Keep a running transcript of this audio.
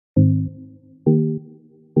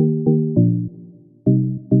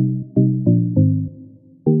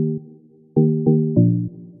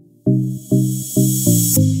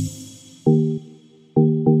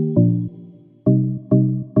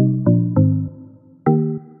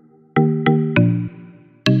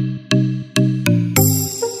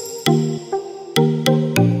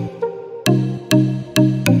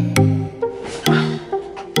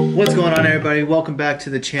everybody, welcome back to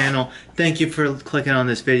the channel. Thank you for clicking on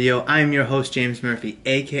this video. I'm your host James Murphy,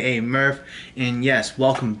 aka Murph, and yes,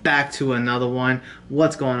 welcome back to another one.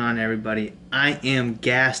 What's going on, everybody? I am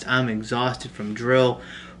gassed, I'm exhausted from drill,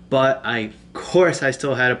 but of course I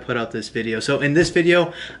still had to put out this video. So in this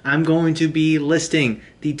video, I'm going to be listing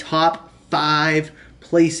the top 5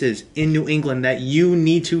 places in New England that you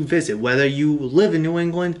need to visit, whether you live in New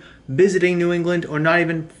England, visiting New England, or not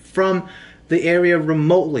even from the area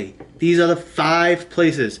remotely. These are the 5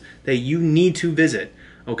 places that you need to visit.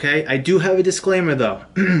 Okay, I do have a disclaimer though.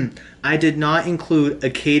 I did not include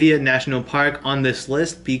Acadia National Park on this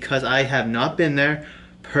list because I have not been there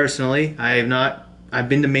personally. I've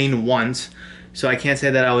been to Maine once, so I can't say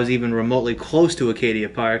that I was even remotely close to Acadia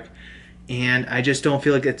Park. And I just don't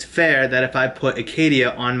feel like it's fair that if I put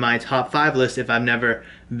Acadia on my top 5 list if I've never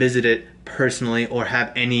visited personally or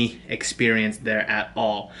have any experience there at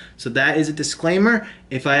all. So that is a disclaimer.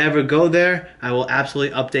 If I ever go there, I will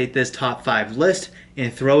absolutely update this top 5 list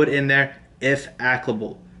and throw it in there if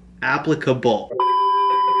applicable.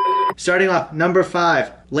 Starting off, number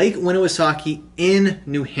 5, Lake Winnipesaukee in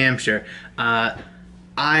New Hampshire.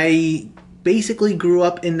 I basically grew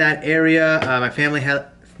up in that area.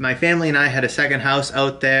 My family and I had a second house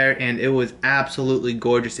out there, and it was absolutely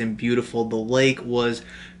gorgeous and beautiful. The lake was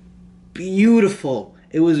beautiful.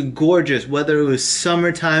 It was gorgeous, whether it was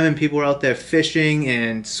summertime and people were out there fishing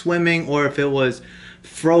and swimming, or if it was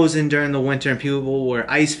frozen during the winter and people were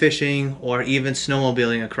ice fishing or even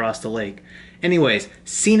snowmobiling across the lake. Anyways,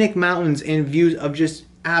 scenic mountains and views of just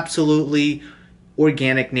absolutely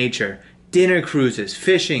organic nature. Dinner cruises,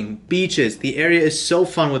 fishing, beaches. The area is so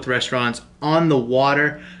fun with restaurants on the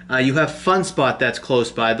water. You have Fun Spot that's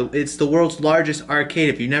close by. It's the world's largest arcade.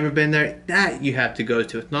 If you've never been there, that you have to go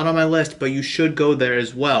to. It's not on my list, but you should go there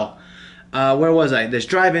as well. Where was I? There's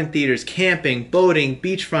drive-in theaters, camping, boating,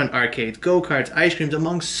 beachfront arcades, go-karts, ice creams,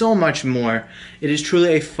 among so much more. It is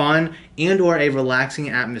truly a fun and or a relaxing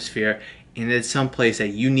atmosphere, and it's some place that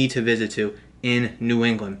you need to visit to in New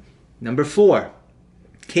England. Number 4.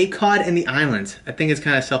 Cape Cod and the Islands. I think it's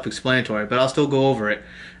kind of self-explanatory, but I'll still go over it.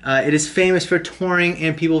 It is famous for touring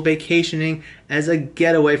and people vacationing as a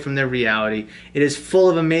getaway from their reality. It is full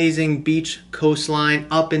of amazing beach coastline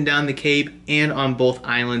up and down the Cape and on both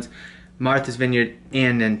islands, Martha's Vineyard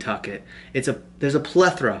and Nantucket. There's a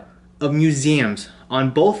plethora of museums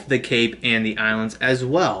on both the Cape and the islands as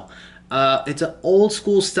well. It's an old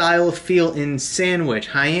school style of feel in Sandwich,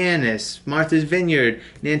 Hyannis, Martha's Vineyard,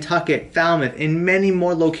 Nantucket, Falmouth, and many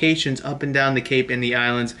more locations up and down the Cape and the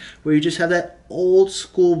islands where you just have that old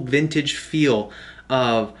school vintage feel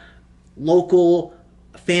of local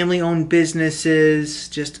family-owned businesses,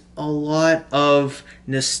 just a lot of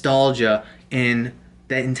nostalgia in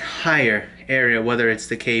the entire area, whether it's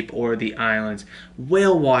the Cape or the islands.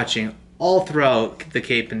 Whale watching all throughout the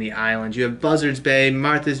Cape and the islands. You have Buzzards Bay,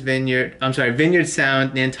 Vineyard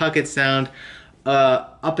Sound, Nantucket Sound,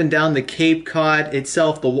 up and down the Cape Cod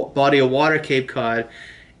itself, the body of water Cape Cod.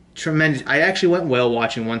 Tremendous. I actually went whale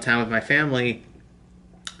watching one time with my family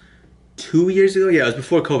 2 years ago. Yeah, it was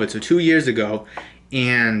before COVID, so 2 years ago,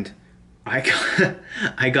 and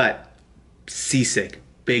I got seasick.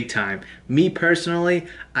 Big time. Me personally,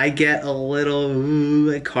 I get a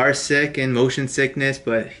little car sick and motion sickness,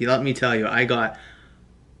 but let me tell you, I got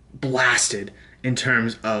blasted in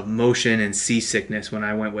terms of motion and seasickness when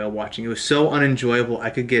I went whale watching. It was so unenjoyable.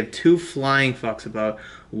 I could give 2 flying fucks about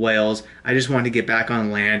whales. I just wanted to get back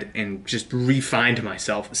on land and just re-find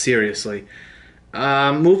myself, seriously.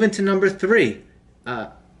 Moving to number 3.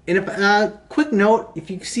 In a quick note, if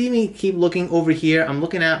you see me keep looking over here, I'm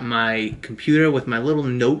looking at my computer with my little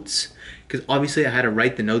notes, because obviously I had to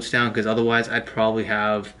write the notes down, because otherwise I'd probably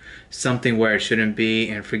have something where it shouldn't be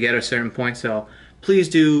and forget a certain point. So please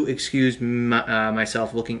do excuse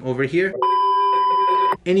myself looking over here.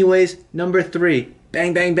 Anyways, number 3,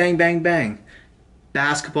 bang, bang, bang, bang, bang.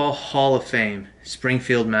 Basketball Hall of Fame,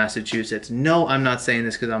 Springfield, Massachusetts. No, I'm not saying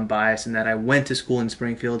this because I'm biased and that I went to school in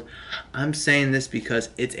Springfield. I'm saying this because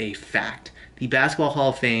it's a fact. The Basketball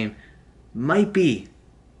Hall of Fame might be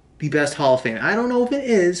the best Hall of Fame. I don't know if it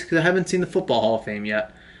is because I haven't seen the Football Hall of Fame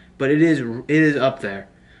yet, but it is up there.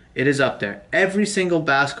 It is up there. Every single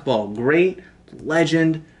basketball great,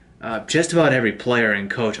 legend, just about every player and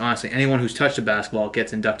coach, honestly, anyone who's touched a basketball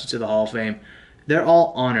gets inducted to the Hall of Fame. They're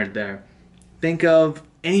all honored there. Think of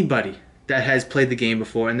anybody that has played the game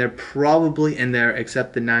before, and they're probably in there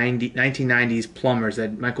except the 1990s plumbers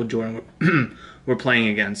that Michael Jordan were playing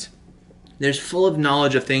against. There's full of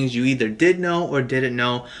knowledge of things you either did know or didn't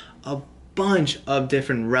know. A bunch of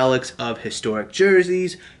different relics of historic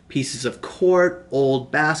jerseys, pieces of court,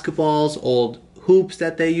 old basketballs, old hoops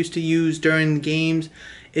that they used to use during the games.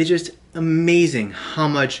 It's just amazing how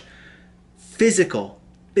much physical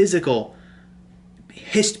pieces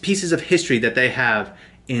of history that they have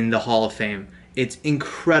in the Hall of Fame. It's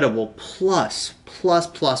incredible. Plus. There's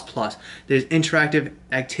interactive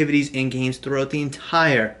activities in games throughout the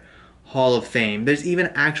entire Hall of Fame. There's even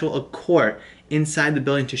a court inside the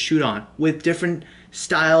building to shoot on with different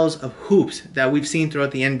styles of hoops that we've seen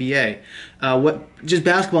throughout the NBA. Just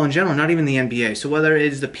basketball in general, not even the NBA. So whether it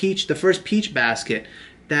is the first peach basket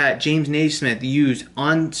that James Naismith used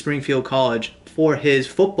on Springfield College for his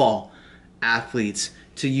football athletes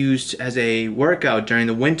to use as a workout during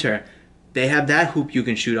the winter, they have that hoop you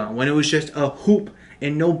can shoot on. When it was just a hoop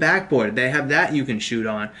and no backboard, they have that you can shoot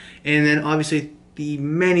on. And then obviously the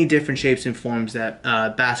many different shapes and forms that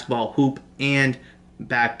basketball hoop and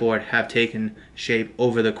backboard have taken shape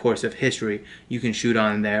over the course of history, you can shoot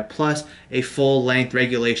on there. Plus a full-length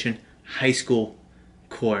regulation high school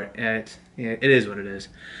court. It is what it is.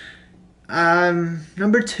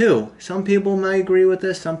 Number 2. Some people might agree with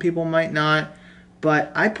this, some people might not.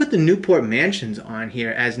 But I put the Newport Mansions on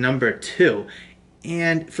here as number 2.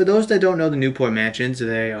 And for those that don't know the Newport Mansions,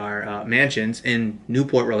 they are mansions in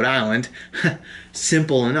Newport, Rhode Island.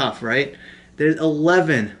 Simple enough, right? There's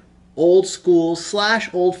 11 old school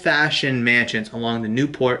 / old fashioned mansions along the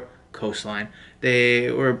Newport coastline.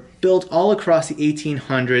 They were built all across the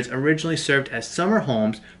 1800s, originally served as summer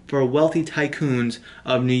homes for wealthy tycoons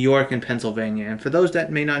of New York and Pennsylvania. And for those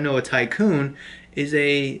that may not know, a tycoon is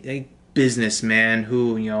a businessman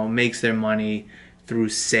who, makes their money through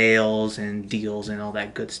sales and deals and all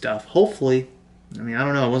that good stuff. Hopefully, I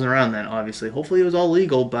don't know, I wasn't around then, obviously. Hopefully it was all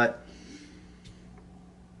legal, but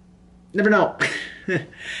never know.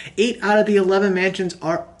 8 out of the 11 mansions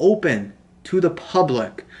are open to the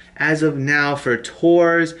public as of now for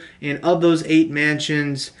tours, and of those 8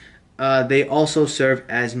 mansions, they also serve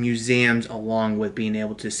as museums along with being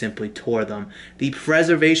able to simply tour them. The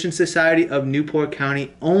Preservation Society of Newport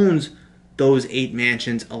County owns those 8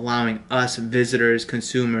 mansions, allowing us visitors,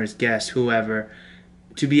 consumers, guests, whoever,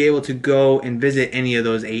 to be able to go and visit any of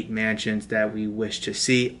those 8 mansions that we wish to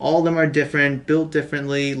see. All of them are different, built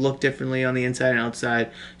differently, look differently on the inside and outside,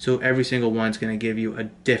 so every single one's going to give you a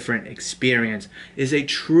different experience. It is a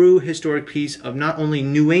true historic piece of not only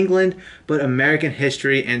New England, but American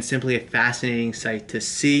history, and simply a fascinating sight to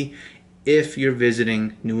see if you're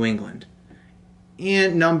visiting New England.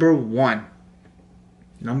 And number one.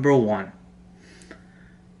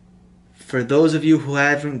 For those of you who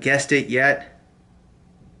haven't guessed it yet,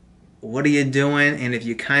 what are you doing? And if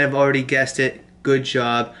you kind of already guessed it, good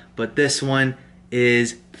job. But this one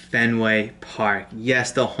is Fenway Park.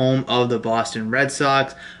 Yes, the home of the Boston Red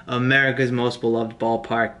Sox, America's most beloved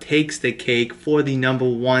ballpark, takes the cake for the number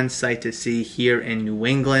 1 sight to see here in New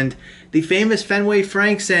England. The famous Fenway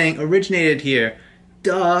Frank saying originated here.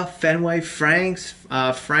 Duh, Fenway Franks,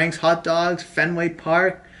 Frank's Hot Dogs, Fenway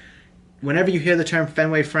Park. Whenever you hear the term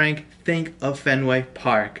Fenway Frank, think of Fenway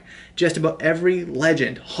Park. Just about every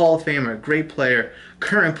legend, Hall of Famer, great player,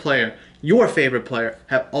 current player, your favorite player,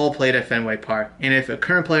 have all played at Fenway Park. And if a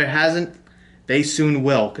current player hasn't, they soon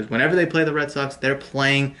will, because whenever they play the Red Sox, they're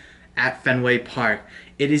playing at Fenway Park.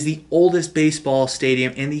 It is the oldest baseball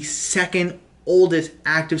stadium and the second oldest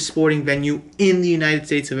active sporting venue in the United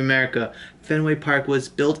States of America. Fenway Park was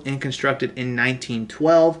built and constructed in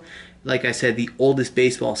 1912. Like I said, the oldest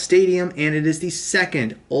baseball stadium, and it is the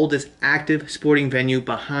second oldest active sporting venue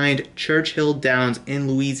behind Churchill Downs in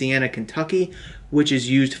Louisiana, Kentucky, which is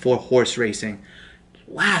used for horse racing.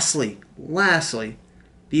 Lastly,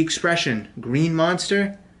 the expression Green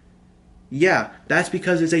Monster, yeah, that's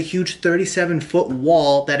because it's a huge 37-foot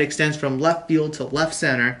wall that extends from left field to left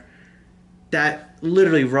center that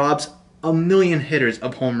literally robs a million hitters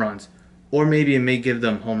of home runs. Or maybe it may give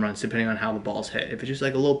them home runs depending on how the ball's hit. If it's just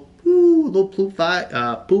like a little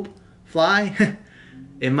poop fly,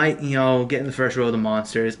 it might, get in the first row of the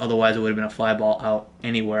monsters. Otherwise, it would have been a fly ball out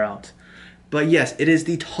anywhere else. But yes, it is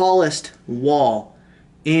the tallest wall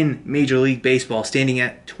in Major League Baseball, standing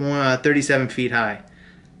at 37 feet high.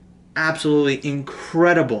 Absolutely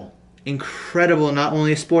incredible. Incredible, not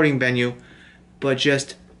only a sporting venue, but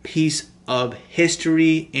just piece of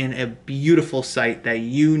history and a beautiful sight that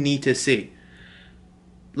you need to see.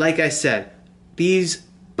 Like I said, these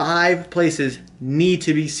 5 places need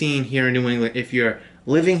to be seen here in New England if you're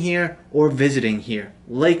living here or visiting here.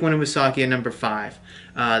 Lake Winnipesaukee at number 5,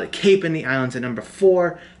 the Cape and the Islands at number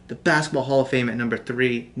 4, the Basketball Hall of Fame at number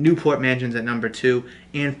 3, Newport Mansions at number 2,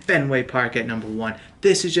 and Fenway Park at number 1.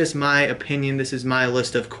 This is just my opinion. This is my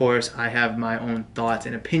list, of course. I have my own thoughts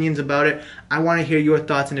and opinions about it. I want to hear your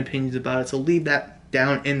thoughts and opinions about it, so leave that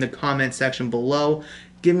down in the comment section below.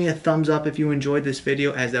 Give me a thumbs up if you enjoyed this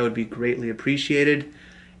video, as that would be greatly appreciated.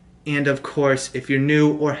 And of course, if you're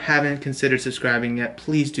new or haven't considered subscribing yet,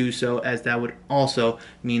 please do so, as that would also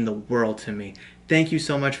mean the world to me. Thank you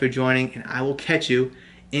so much for joining, and I will catch you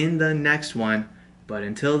in the next one. But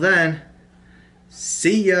until then,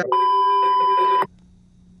 see ya!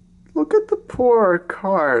 Look at the poor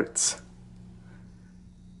carts.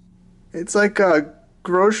 It's like a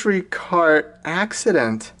grocery cart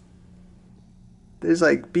accident. There's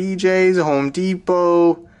like BJ's, Home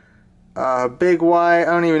Depot, Big Y. I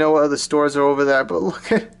don't even know what other stores are over there, but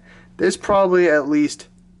look at, there's probably at least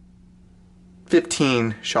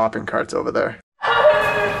 15 shopping carts over there.